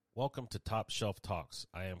Welcome to Top Shelf Talks.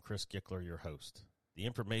 I am Chris Gickler, your host. The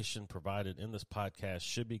information provided in this podcast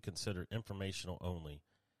should be considered informational only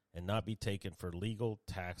and not be taken for legal,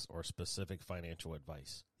 tax, or specific financial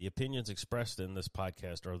advice. The opinions expressed in this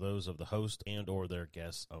podcast are those of the host and or their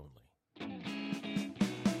guests only.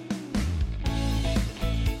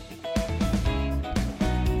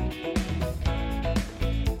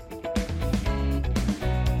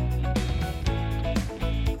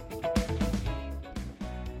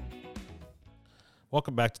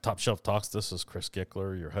 Welcome back to Top Shelf Talks. This is Chris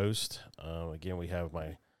Gickler, your host. Again, we have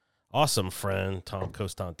my awesome friend, Tom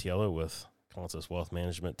Costantiello with Consus Wealth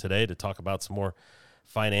Management today to talk about some more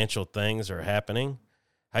financial things that are happening.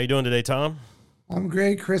 How you doing today, Tom? I'm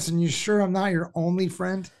great, Chris. And you sure I'm not your only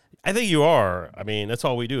friend? I think you are. I mean, that's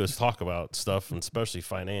all we do is talk about stuff, and especially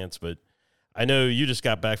finance. But I know you just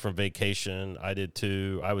got back from vacation. I did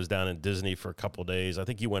too. I was down in Disney for a couple of days. I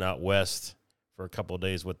think you went out west for a couple of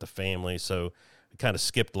days with the family. So we kind of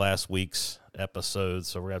skipped last week's episode,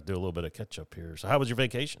 so we're going to have to do a little bit of catch-up here. So how was your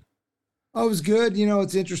vacation? Oh, it was good. You know,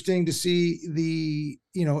 it's interesting to see the,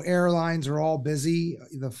 airlines are all busy.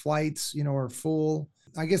 The flights, are full.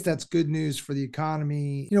 I guess that's good news for the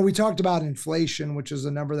economy. We talked about inflation, which is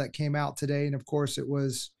a number that came out today. And of course, it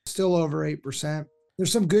was still over 8%.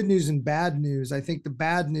 There's some good news and bad news. I think the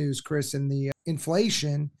bad news, Chris, in the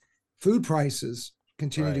inflation, food prices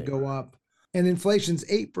continue to go up. And inflation's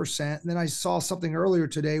 8%. And then I saw something earlier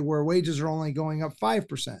today where wages are only going up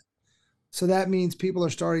 5%. So that means people are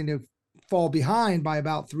starting to fall behind by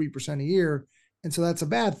about 3% a year. And so that's a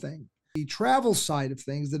bad thing. The travel side of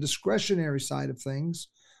things, the discretionary side of things,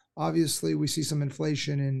 obviously we see some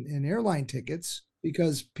inflation in airline tickets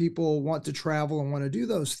because people want to travel and want to do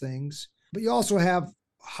those things. But you also have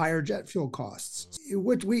higher jet fuel costs.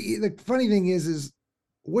 The funny thing is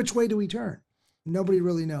which way do we turn? Nobody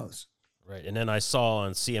really knows. Right. And then I saw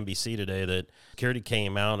on CNBC today that Security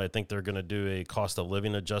came out. I think they're going to do a cost of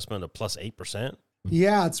living adjustment of plus 8%.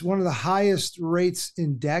 Yeah, it's one of the highest rates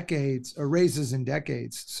in decades, or raises in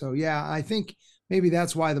decades. So, yeah, I think maybe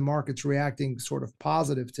that's why the market's reacting sort of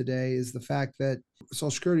positive today is the fact that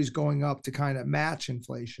Social Security is going up to kind of match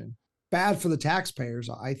inflation. Bad for the taxpayers,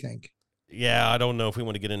 I think. Yeah, I don't know if we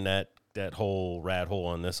want to get in that whole rat hole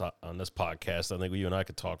on this podcast. I think you and I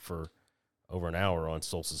could talk for over an hour on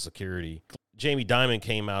Social Security. Jamie Dimon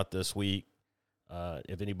came out this week.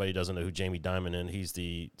 If anybody doesn't know who Jamie Dimon is, he's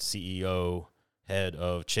the CEO, head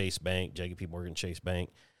of Chase Bank, JP Morgan Chase Bank,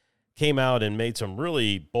 came out and made some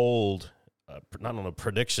really bold, not only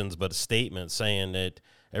predictions, but a statement saying that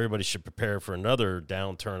everybody should prepare for another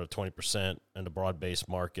downturn of 20% in the broad-based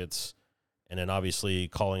markets, and then obviously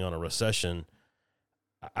calling on a recession.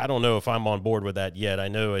 I don't know if I'm on board with that yet. I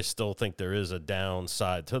know I still think there is a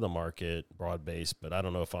downside to the market, broad-based, but I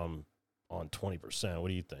don't know if I'm on 20%. What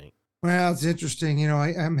do you think? Well, it's interesting.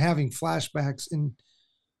 I'm having flashbacks in,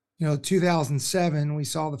 2007. We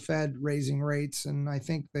saw the Fed raising rates, and I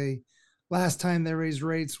think last time they raised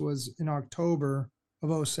rates was in October of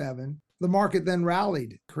 2007. The market then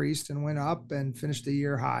rallied, increased, and went up and finished the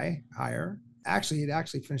year higher. Actually,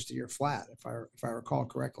 it finished the year flat, if I recall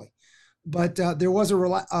correctly. But there was a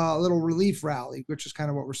little relief rally, which is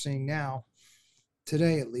kind of what we're seeing now,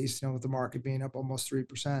 today at least, with the market being up almost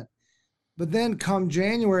 3%. But then come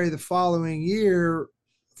January the following year,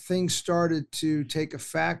 things started to take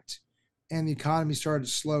effect and the economy started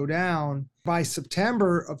to slow down. By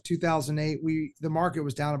September of 2008, the market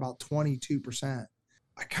was down about 22%.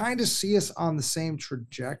 I kind of see us on the same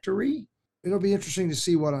trajectory. It'll be interesting to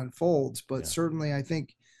see what unfolds, but certainly I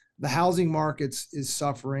think the housing markets is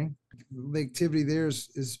suffering. The activity there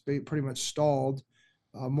is pretty much stalled.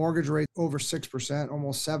 Mortgage rate over 6%,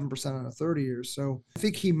 almost 7% on a 30 years. So I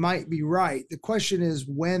think he might be right. The question is,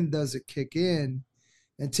 when does it kick in?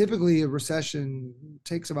 And typically a recession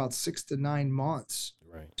takes about 6 to 9 months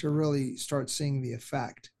to really start seeing the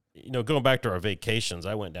effect. Going back to our vacations,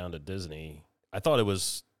 I went down to Disney. I thought it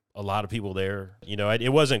was a lot of people there.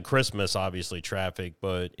 It wasn't Christmas, obviously, traffic,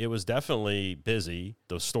 but it was definitely busy.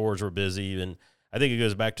 The stores were busy. And I think it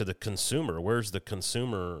goes back to the consumer. Where's the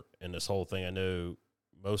consumer in this whole thing? I know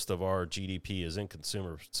most of our GDP is in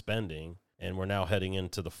consumer spending, and we're now heading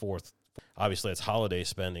into the fourth. Obviously, it's holiday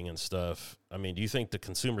spending and stuff. I mean, do you think the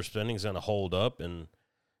consumer spending is going to hold up and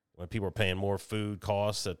when people are paying more food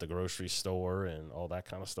costs at the grocery store and all that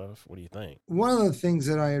kind of stuff? What do you think? One of the things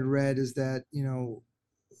that I had read is that,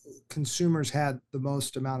 consumers had the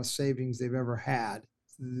most amount of savings they've ever had.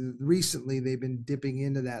 Recently, they've been dipping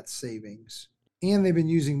into that savings. And they've been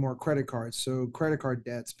using more credit cards. So credit card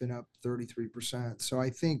debt's been up 33%. So I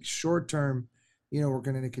think short term, we're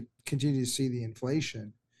going to continue to see the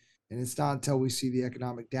inflation. And it's not until we see the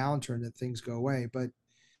economic downturn that things go away. But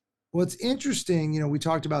what's interesting, we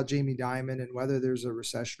talked about Jamie Dimon and whether there's a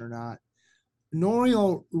recession or not.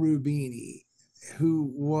 Nouriel Roubini, who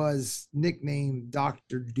was nicknamed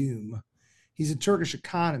Dr. Doom, he's a Turkish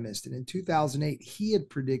economist. And in 2008, he had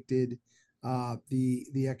predicted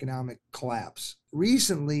the economic collapse.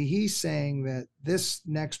 Recently, he's saying that this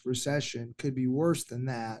next recession could be worse than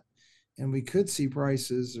that, and we could see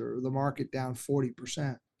prices or the market down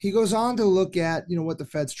 40%. He goes on to look at, what the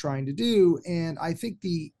Fed's trying to do, and I think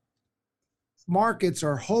the markets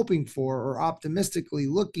are hoping for or optimistically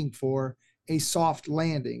looking for a soft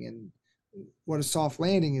landing. And what a soft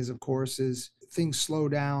landing is, of course, is things slow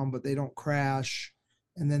down, but they don't crash,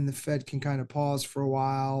 and then the Fed can kind of pause for a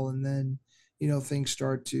while, and then things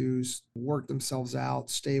start to work themselves out,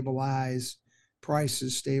 stabilize,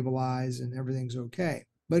 prices stabilize, and everything's okay.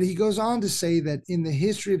 But he goes on to say that in the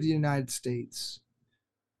history of the United States,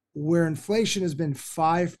 where inflation has been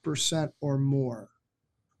 5% or more,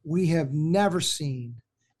 we have never seen,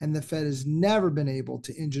 and the Fed has never been able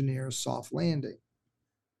to engineer a soft landing.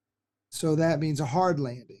 So that means a hard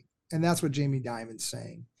landing. And that's what Jamie Dimon's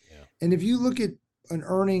saying. Yeah. And if you look at an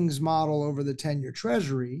earnings model over the 10-year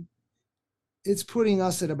Treasury, it's putting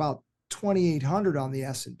us at about 2,800 on the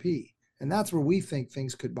S&P. And that's where we think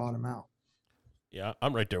things could bottom out. Yeah,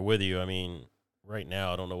 I'm right there with you. I mean, right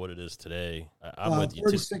now, I don't know what it is today. I'm with you.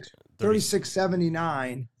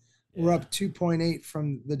 36.79. Yeah. We're up 2.8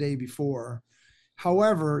 from the day before.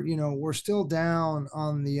 However, we're still down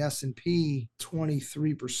on the S&P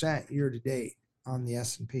 23% year to date on the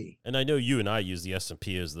S&P. And I know you and I use the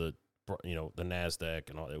S&P as the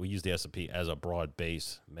NASDAQ and all that. We use the S&P as a broad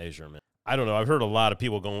base measurement. I don't know. I've heard a lot of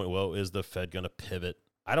people going, well, is the Fed going to pivot?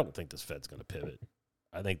 I don't think this Fed's going to pivot.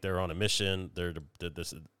 I think they're on a mission.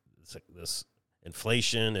 This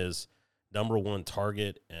inflation is number one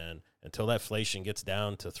target. And until that inflation gets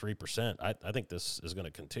down to 3%, I think this is going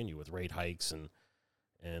to continue with rate hikes and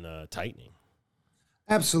tightening.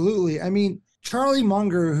 Absolutely. I mean, Charlie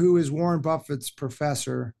Munger, who is Warren Buffett's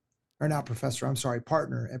partner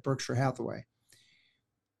at Berkshire Hathaway,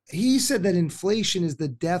 he said that inflation is the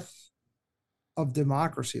death of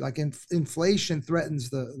democracy. Like inflation threatens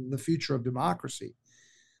the future of democracy.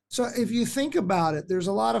 So if you think about it, there's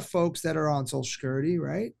a lot of folks that are on Social Security,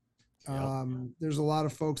 right? Yep. There's a lot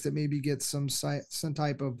of folks that maybe get some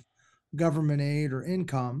type of government aid or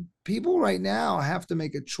income. People right now have to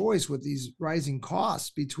make a choice with these rising costs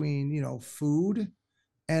between, food,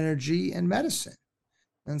 energy, and medicine.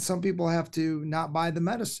 And some people have to not buy the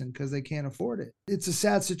medicine because they can't afford it. It's a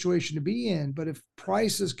sad situation to be in, but if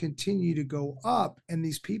prices continue to go up and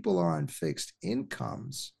these people are on fixed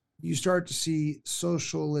incomes, you start to see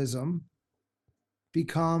socialism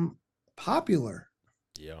become popular.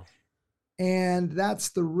 Yeah. And that's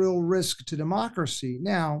the real risk to democracy.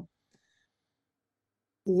 Now,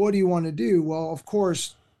 what do you want to do? Well, of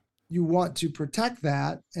course, you want to protect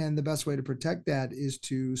that. And the best way to protect that is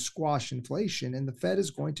to squash inflation. And the Fed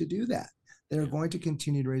is going to do that. They're going to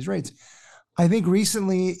continue to raise rates. I think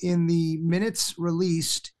recently in the minutes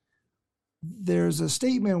released, there's a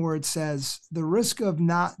statement where it says the risk of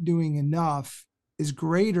not doing enough is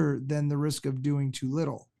greater than the risk of doing too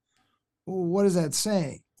little. Well, what is that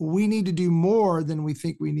saying? We need to do more than we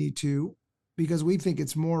think we need to because we think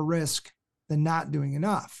it's more risk than not doing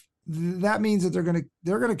enough. That means that they're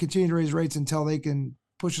going to continue to raise rates until they can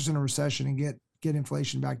push us in a recession and get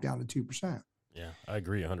inflation back down to 2%. Yeah, I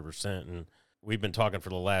agree 100%. And we've been talking for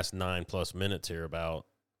the last 9+ minutes here about,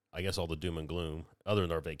 I guess, all the doom and gloom other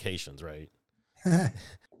than our vacations, right?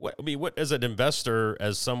 What as an investor,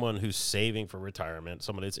 as someone who's saving for retirement,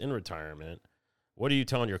 someone that's in retirement, what are you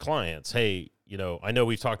telling your clients? Hey, I know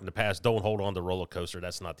we've talked in the past, don't hold on to the roller coaster.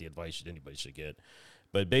 That's not the advice anybody should get.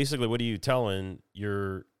 But basically, what are you telling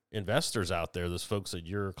your investors out there, those folks that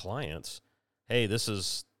your clients, hey, this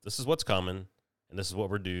is what's coming, and this is what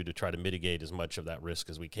we're due to try to mitigate as much of that risk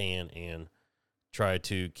as we can and try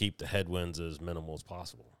to keep the headwinds as minimal as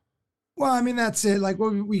possible. Well, I mean, that's it. Like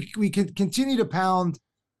we could continue to pound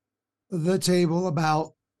the table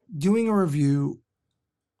about doing a review,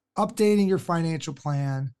 updating your financial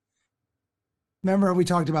plan. Remember, we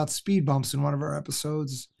talked about speed bumps in one of our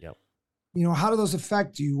episodes. Yep. How do those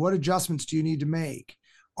affect you? What adjustments do you need to make?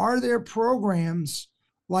 Are there programs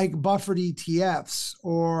like buffered ETFs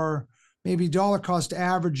or maybe dollar cost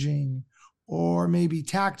averaging or maybe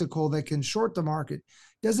tactical that can short the market?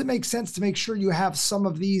 Does it make sense to make sure you have some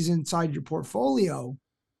of these inside your portfolio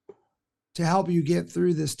to help you get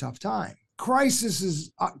through this tough time?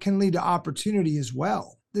 Crisis can lead to opportunity as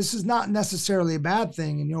well. This is not necessarily a bad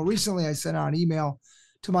thing. And, recently I sent out an email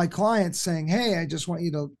to my clients saying, hey, I just want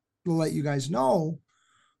you to to let you guys know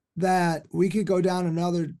that we could go down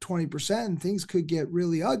another 20% and things could get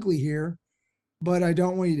really ugly here, but I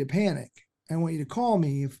don't want you to panic. I want you to call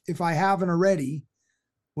me if I haven't already,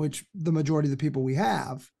 which the majority of the people we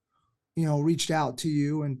have, reached out to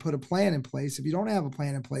you and put a plan in place. If you don't have a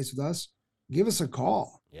plan in place with us, give us a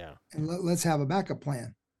call. Yeah. And let's have a backup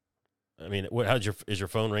plan. I mean, is your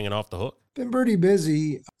phone ringing off the hook? Been pretty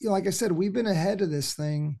busy. Like I said, we've been ahead of this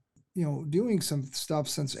thing, doing some stuff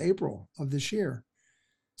since April of this year.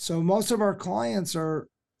 So most of our clients are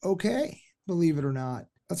okay, believe it or not.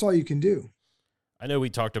 That's all you can do. I know we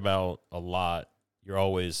talked about a lot. You're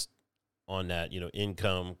always on that,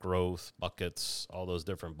 income, growth, buckets, all those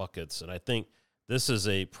different buckets. And I think this is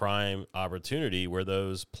a prime opportunity where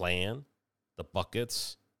those plan, the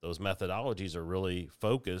buckets, those methodologies are really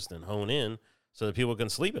focused and hone in so that people can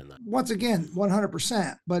sleep in them. Once again,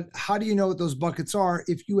 100%. But how do you know what those buckets are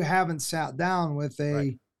if you haven't sat down with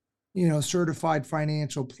a, certified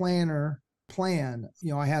financial planner plan?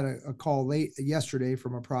 I had a call late yesterday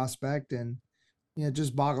from a prospect, and it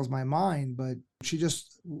just boggles my mind. But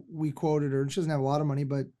we quoted her, and she doesn't have a lot of money,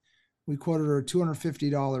 but we quoted her a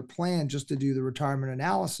 $250 plan just to do the retirement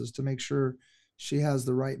analysis to make sure she has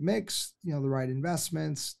the right mix, the right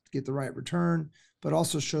investments, get the right return, but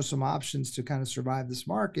also show some options to kind of survive this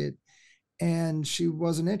market. And she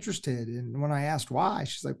wasn't interested. And when I asked why,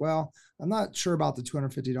 she's like, well, I'm not sure about the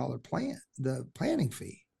 $250 plan, the planning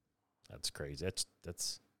fee. That's crazy.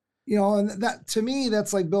 That's and that, to me,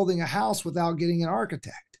 that's like building a house without getting an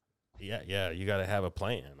architect. Yeah. You got to have a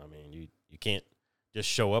plan. I mean, you can't just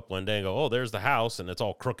show up one day and go, oh, there's the house, and it's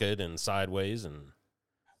all crooked and sideways and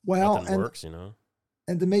nothing works,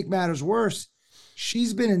 And to make matters worse,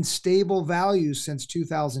 she's been in stable value since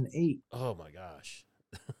 2008. Oh my gosh.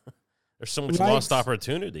 There's so much lost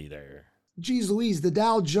opportunity there. Geez Louise, the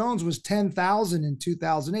Dow Jones was 10,000 in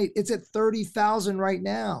 2008. It's at 30,000 right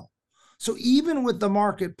now. So even with the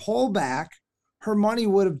market pullback, her money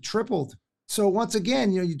would have tripled. So once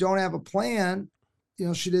again, you don't have a plan.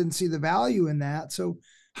 She didn't see the value in that. So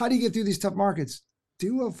how do you get through these tough markets?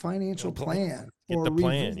 Do a financial plan. Get the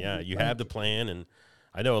plan. Yeah, you have the plan. And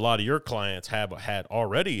I know a lot of your clients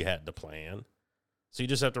already had the plan. So you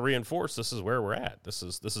just have to reinforce this is where we're at. This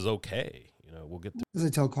is okay. We'll get through. As I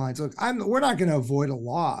tell clients, look, we're not going to avoid a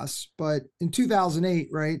loss, but in 2008,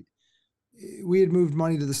 right, we had moved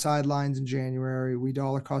money to the sidelines in January. We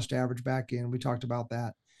dollar cost average back in. We talked about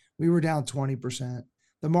that. We were down 20%.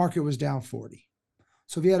 The market was down 40.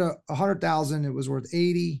 So if you had 100,000, it was worth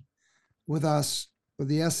 80. With us, with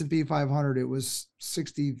the S&P 500, it was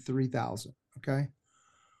 63,000. Okay.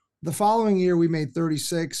 The following year, we made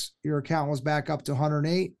 36. Your account was back up to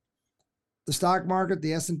 108. The stock market,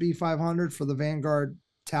 the S&P 500 for the Vanguard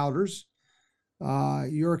touters,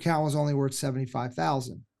 your account was only worth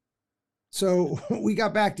 75,000. So we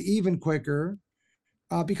got back to even quicker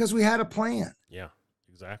because we had a plan. Yeah,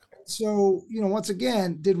 exactly. So, once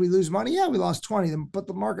again, did we lose money? Yeah, we lost 20, but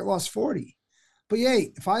the market lost 40. But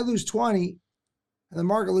yay, if I lose 20 and the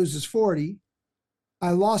market loses 40,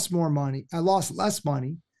 I lost more money. I lost less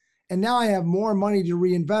money. And now I have more money to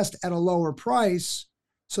reinvest at a lower price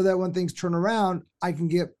so that when things turn around, I can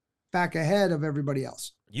get back ahead of everybody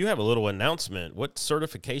else. You have a little announcement. What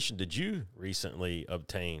certification did you recently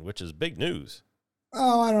obtain, which is big news?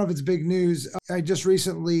 Oh, I don't know if it's big news. I just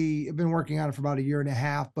recently have been working on it for about a year and a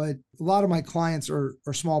half, but a lot of my clients are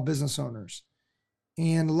small business owners,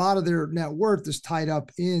 and a lot of their net worth is tied up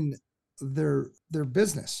in their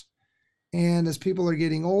business. And as people are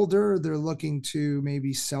getting older, they're looking to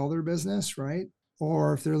maybe sell their business, right?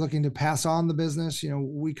 Or if they're looking to pass on the business,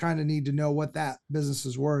 we kind of need to know what that business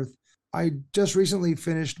is worth. I just recently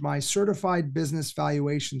finished my certified business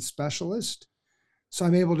valuation specialist. So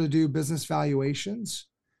I'm able to do business valuations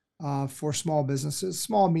for small businesses,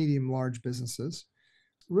 small, medium, large businesses.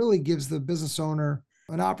 Really gives the business owner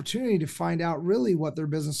an opportunity to find out really what their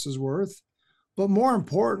business is worth. But more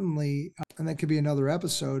importantly, and that could be another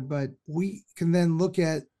episode, but we can then look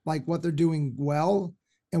at like what they're doing well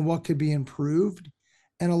and what could be improved.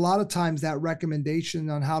 And a lot of times that recommendation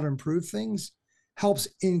on how to improve things helps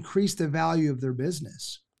increase the value of their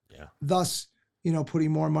business. Yeah. Thus,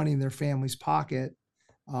 putting more money in their family's pocket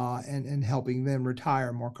and helping them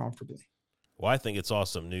retire more comfortably. Well, I think it's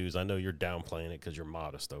awesome news. I know you're downplaying it because you're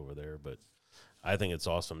modest over there, but I think it's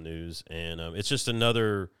awesome news. And it's just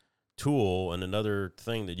another tool and another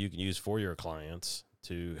thing that you can use for your clients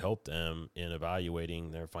to help them in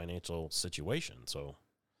evaluating their financial situation. So,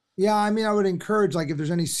 yeah, I mean, I would encourage, like, if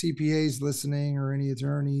there's any CPAs listening or any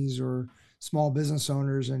attorneys or small business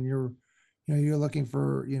owners, and you're looking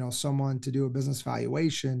for, someone to do a business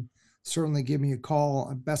valuation, certainly give me a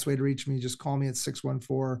call. Best way to reach me, just call me at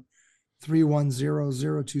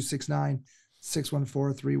 614-310-0269,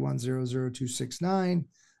 614-310-0269,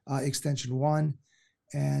 extension 1.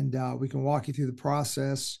 And we can walk you through the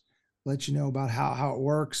process, let you know about how it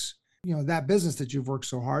works, that business that you've worked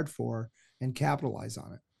so hard for, and capitalize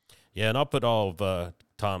on it. Yeah, and I'll put all of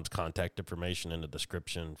Tom's contact information in the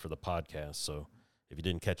description for the podcast. So if you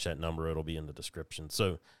didn't catch that number, it'll be in the description.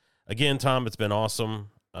 So again, Tom, it's been awesome.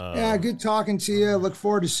 Yeah, good talking to you. Look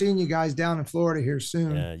forward to seeing you guys down in Florida here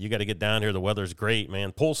soon. Yeah, you got to get down here. The weather's great,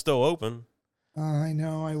 man. Pool's still open. I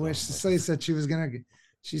know. I wish. Cecilia said she was gonna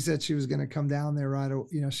come down there right.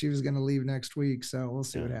 She was gonna leave next week. So we'll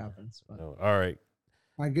see what happens. But, all right.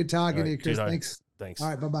 All right. Good talking to you, Chris. Thanks. Thanks. All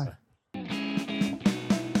right. Bye-bye. Bye.